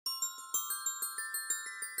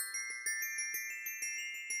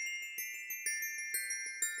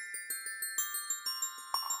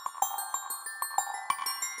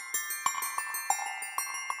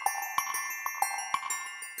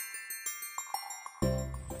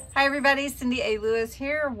Hi everybody, Cindy A. Lewis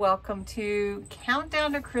here. Welcome to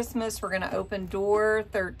Countdown to Christmas. We're going to open door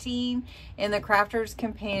 13 in the Crafter's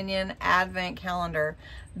Companion Advent Calendar.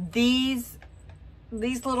 These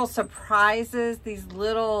little surprises, these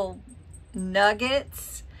little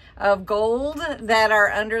nuggets of gold that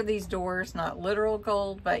are under these doors, not literal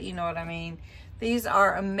gold, but you know what I mean. These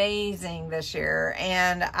are amazing this year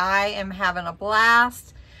and I am having a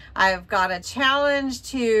blast. I've got a challenge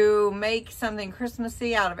to make something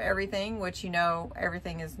Christmassy out of everything, which, you know,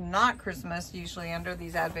 everything is not Christmas usually under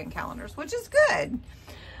these Advent calendars, which is good.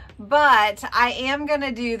 But I am going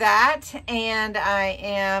to do that, and I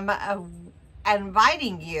am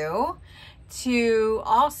inviting you to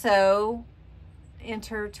also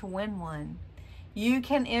enter to win one. You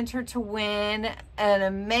can enter to win an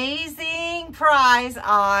amazing prize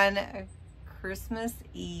on Christmas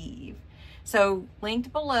Eve. So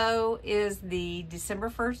linked below is the December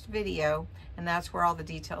 1st video, and that's where all the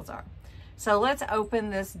details are. So let's open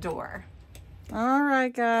this door. All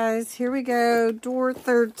right, guys, here we go. Door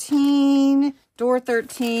 13. Door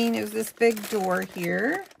 13 is this big door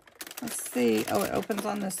here. Let's see. Oh, it opens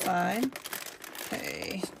on this side.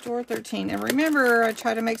 Okay, door 13. And remember, I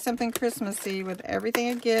try to make something Christmassy with everything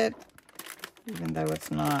I get, even though it's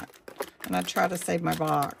not. And I try to save my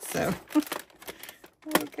box, so...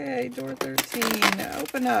 Okay, door 13.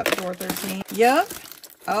 Open up, door 13. Yep.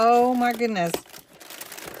 Oh my goodness.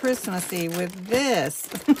 Christmassy with this.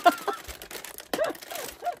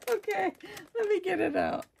 Okay, let me get it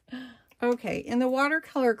out. Okay, in the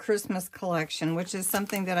watercolor Christmas collection, which is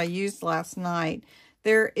something that I used last night,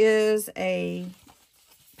 there is a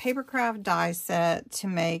papercraft die set to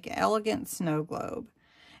make elegant snow globe.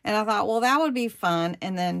 And I thought, well, that would be fun.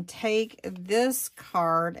 And then take this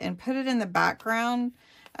card and put it in the background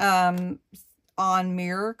on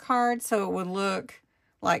mirror card so it would look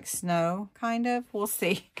like snow, kind of. We'll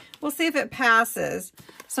see. We'll see if it passes.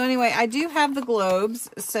 So anyway, I do have the globes.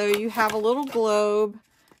 So you have a little globe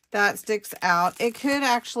that sticks out. It could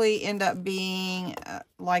actually end up being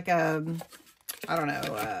like a, I don't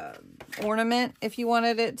know, ornament if you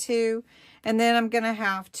wanted it to. And then I'm going to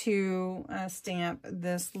have to stamp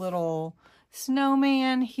this little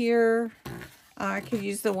snowman here. I could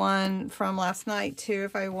use the one from last night too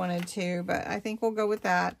if I wanted to, but I think we'll go with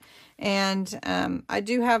that. And I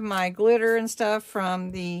do have my glitter and stuff from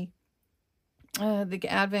the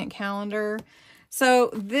Advent calendar. So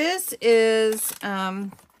this is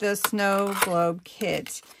the snow globe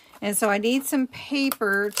kit. And so I need some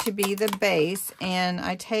paper to be the base, and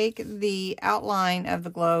I take the outline of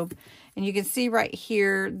the globe. And you can see right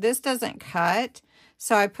here, this doesn't cut.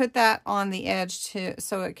 So I put that on the edge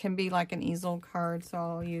so it can be like an easel card. So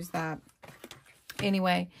I'll use that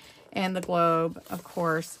anyway. And the globe, of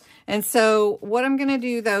course. And so what I'm going to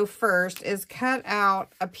do though first is cut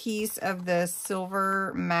out a piece of this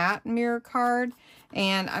silver matte mirror card.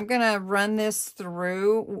 And I'm going to run this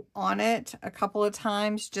through on it a couple of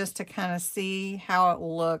times just to kind of see how it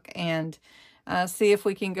will look and see if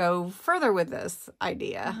we can go further with this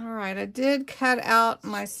idea. All right, I did cut out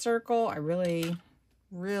my circle. I really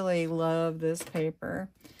love this paper.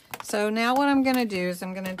 So now what I'm going to do is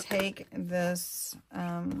I'm going to take this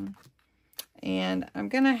and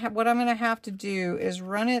what I'm going to have to do is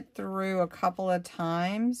run it through a couple of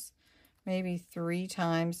times, maybe 3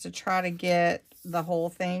 times, to try to get the whole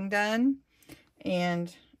thing done.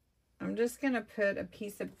 And I'm just going to put a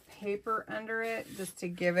piece of paper under it just to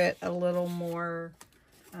give it a little more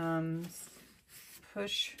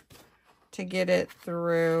push to get it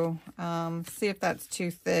through. See if that's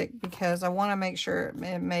too thick, because I want to make sure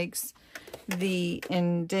it makes the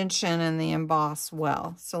indentation and the emboss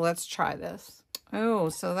well. So let's try this. Oh,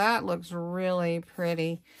 so that looks really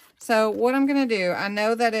pretty. So what I'm going to do, I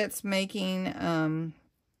know that it's making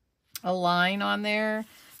a line on there,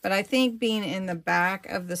 but I think being in the back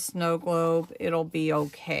of the snow globe, it'll be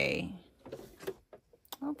okay.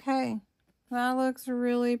 Okay, that looks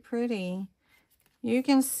really pretty. You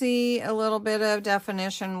can see a little bit of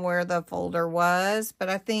definition where the folder was, but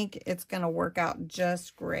I think it's going to work out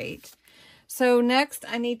just great. So next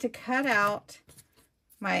I need to cut out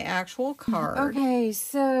my actual card. Okay,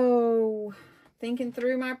 so thinking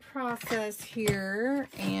through my process here,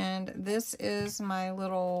 and this is my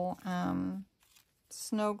little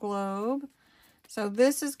snow globe. So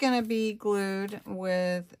this is going to be glued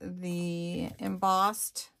with the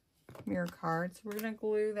embossed mirror card. So we're going to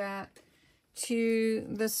glue that to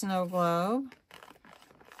the snow globe.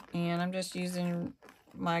 And I'm just using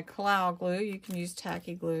my Kalau glue. You can use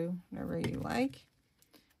tacky glue, whatever you like.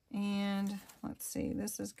 And let's see,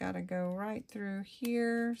 this has got to go right through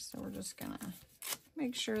here. So we're just going to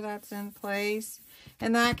make sure that's in place.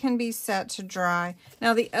 And that can be set to dry.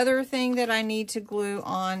 Now the other thing that I need to glue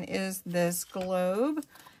on is this globe.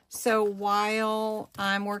 So while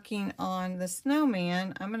I'm working on the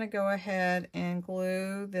snowman, I'm going to go ahead and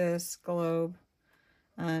glue this globe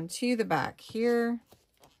to the back here.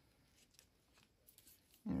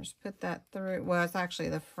 And just put that through, well, it's actually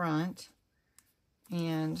the front.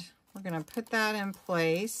 And we're going to put that in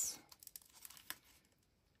place.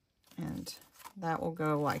 And that will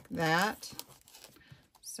go like that.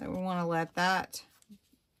 So we want to let that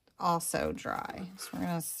also dry. So we're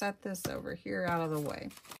going to set this over here out of the way.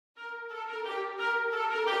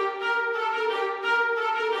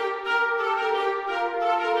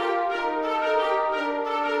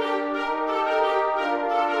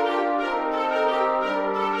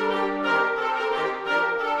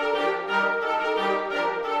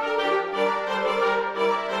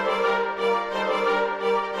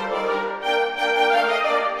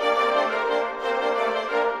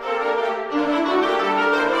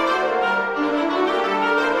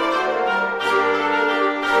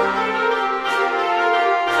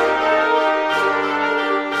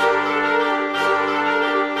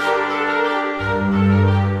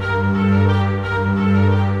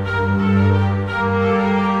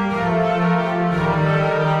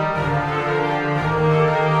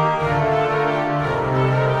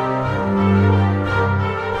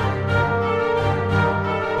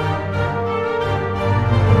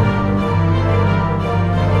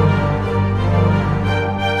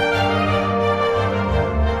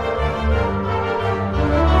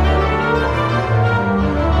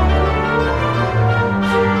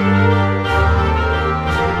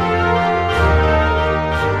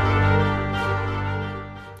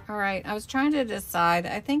 I was trying to decide.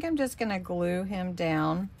 I think I'm just going to glue him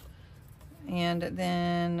down and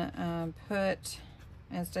then put,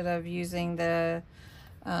 instead of using the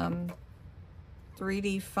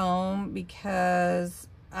 3D foam, because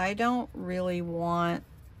I don't really want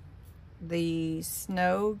the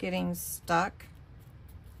snow getting stuck.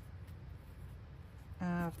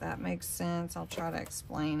 If that makes sense, I'll try to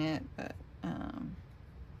explain it, but I'll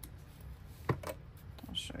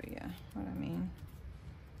show you what I mean.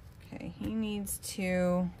 Okay, he needs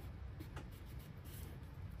to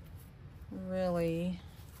really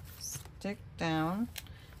stick down.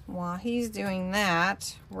 While he's doing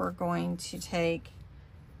that, we're going to take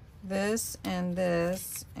this and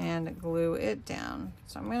glue it down.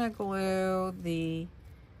 So I'm going to glue the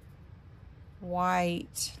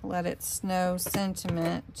white Let It Snow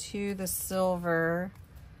sentiment to the silver.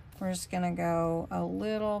 We're just going to go a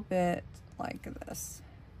little bit like this.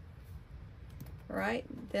 Right,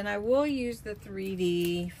 then I will use the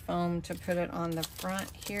 3D foam to put it on the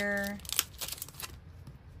front here.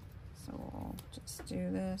 So we'll just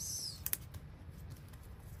do this.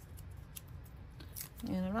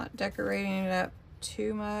 And I'm not decorating it up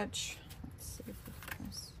too much. Let's see if we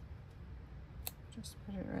can just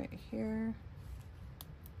put it right here.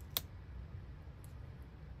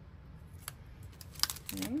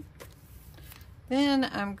 Okay. Then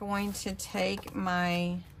I'm going to take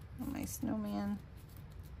my snowman.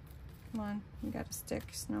 Come on, you got a stick,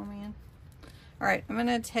 snowman. All right, I'm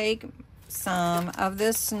gonna take some of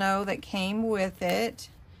this snow that came with it,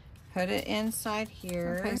 put it inside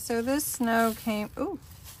here. Okay, so this snow came,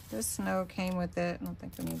 this snow came with it. I don't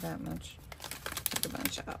think we need that much. Take a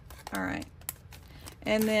bunch out. All right.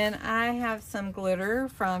 And then I have some glitter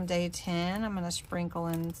from day 10. I'm gonna sprinkle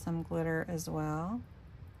in some glitter as well.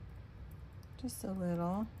 Just a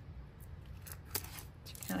little.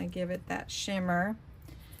 Kind of give it that shimmer.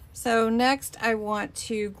 So next I want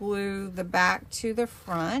to glue the back to the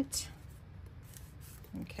front.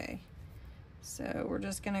 Okay, so we're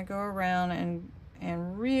just going to go around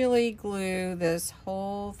and really glue this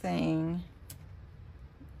whole thing,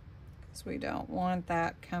 because we don't want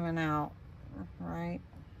that coming out, right?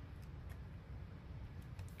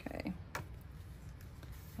 Okay,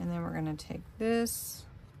 and then we're going to take this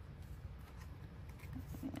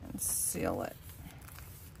and seal it.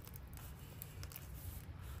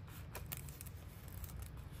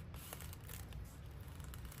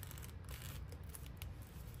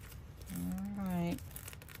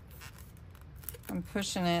 I'm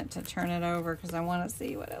pushing it to turn it over because I want to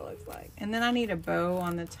see what it looks like. And then I need a bow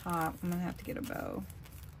on the top. I'm going to have to get a bow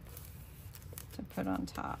to put on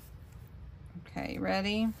top. Okay,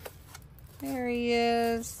 ready? There he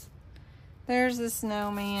is. There's the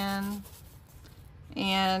snowman.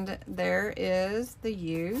 And there is the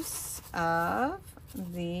use of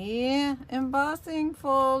the embossing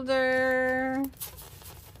folder.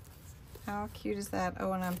 How cute is that?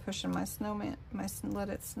 Oh, and I'm pushing my snowman, let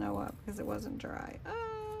it snow up because it wasn't dry.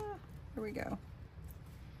 Ah, here we go.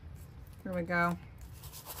 Here we go.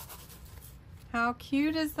 How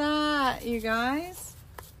cute is that, you guys?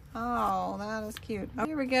 Oh, that is cute. Oh,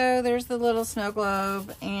 here we go. There's the little snow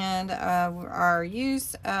globe and our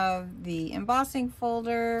use of the embossing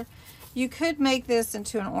folder. You could make this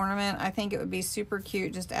into an ornament. I think it would be super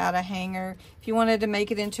cute. Just add a hanger. If you wanted to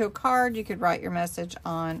make it into a card, you could write your message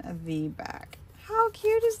on the back. How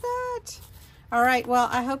cute is that? All right, well,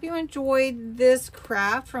 I hope you enjoyed this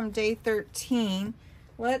craft from day 13.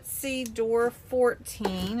 Let's see door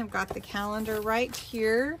 14. I've got the calendar right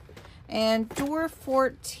here. And door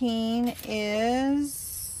 14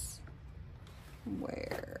 is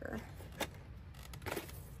where?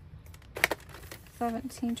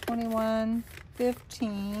 17, 21,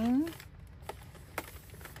 15.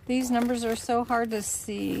 These numbers are so hard to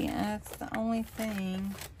see. That's the only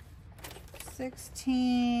thing.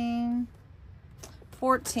 16,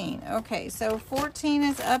 14. Okay, so 14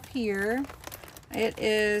 is up here. It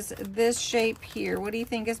is this shape here. What do you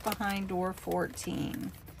think is behind door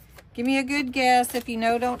 14? Give me a good guess. If you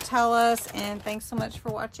know, don't tell us. And thanks so much for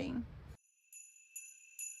watching.